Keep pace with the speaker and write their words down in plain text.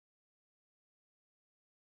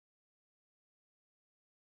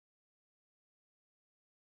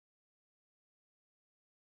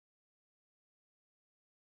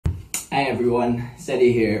Hey everyone,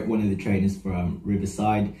 Seti here, one of the trainers from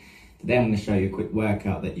Riverside. Today I'm going to show you a quick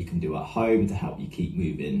workout that you can do at home to help you keep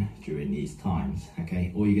moving during these times.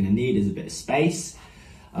 Okay, all you're going to need is a bit of space.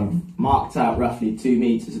 I've marked out roughly 2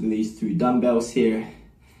 meters of these 2 dumbbells here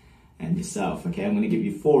and yourself. Okay, I'm going to give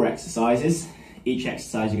you 4 exercises. Each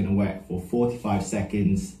exercise you're going to work for 45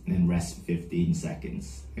 seconds and then rest for 15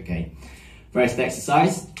 seconds. Okay, first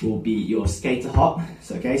exercise will be your skater hop.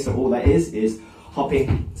 So all that is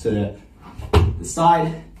hopping to the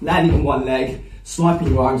side, landing on one leg, swiping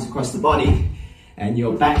your arms across the body, and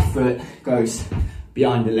your back foot goes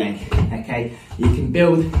behind the leg. Okay, you can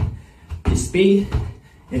build your speed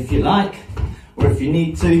if you like, or if you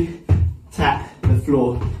need to, tap the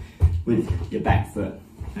floor with your back foot.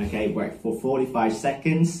 Okay, work for 45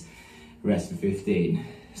 seconds, rest for 15.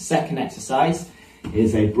 Second exercise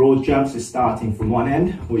is a broad jump, so starting from one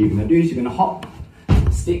end. What you're going to do is you're going to hop,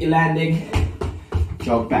 stick your landing,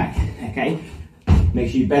 jog back. Okay,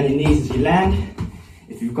 make sure you bend your knees as you land.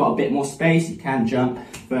 If you've got a bit more space, you can jump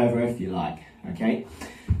further if you like. Okay,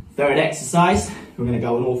 third exercise, we're going to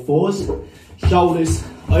go on all fours, shoulders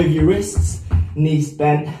over your wrists, knees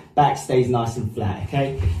bent, back stays nice and flat.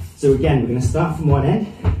 Okay, so again, we're going to start from one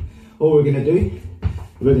end. All we're going to do,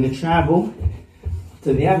 we're going to travel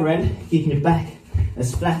to the other end, keeping your back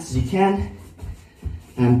as flat as you can,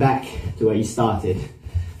 and back to where you started.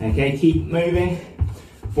 Okay, keep moving.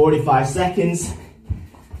 45 seconds,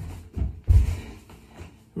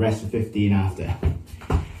 rest for 15 after.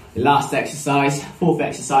 The last exercise, fourth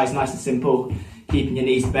exercise, nice and simple, keeping your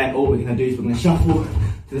knees bent. All we're going to do is we're going to shuffle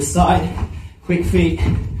to the side, quick feet,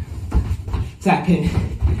 tapping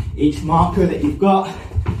each marker that you've got,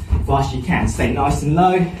 fast as you can. Stay nice and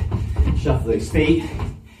low, shuffle those feet,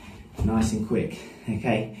 nice and quick.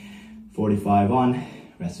 Okay, 45 on,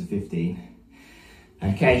 rest for 15.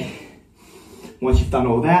 Okay. Once you've done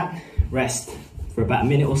all that, rest for about a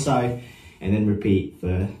minute or so, and then repeat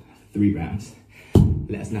for 3 rounds.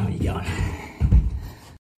 Let us know how you get on.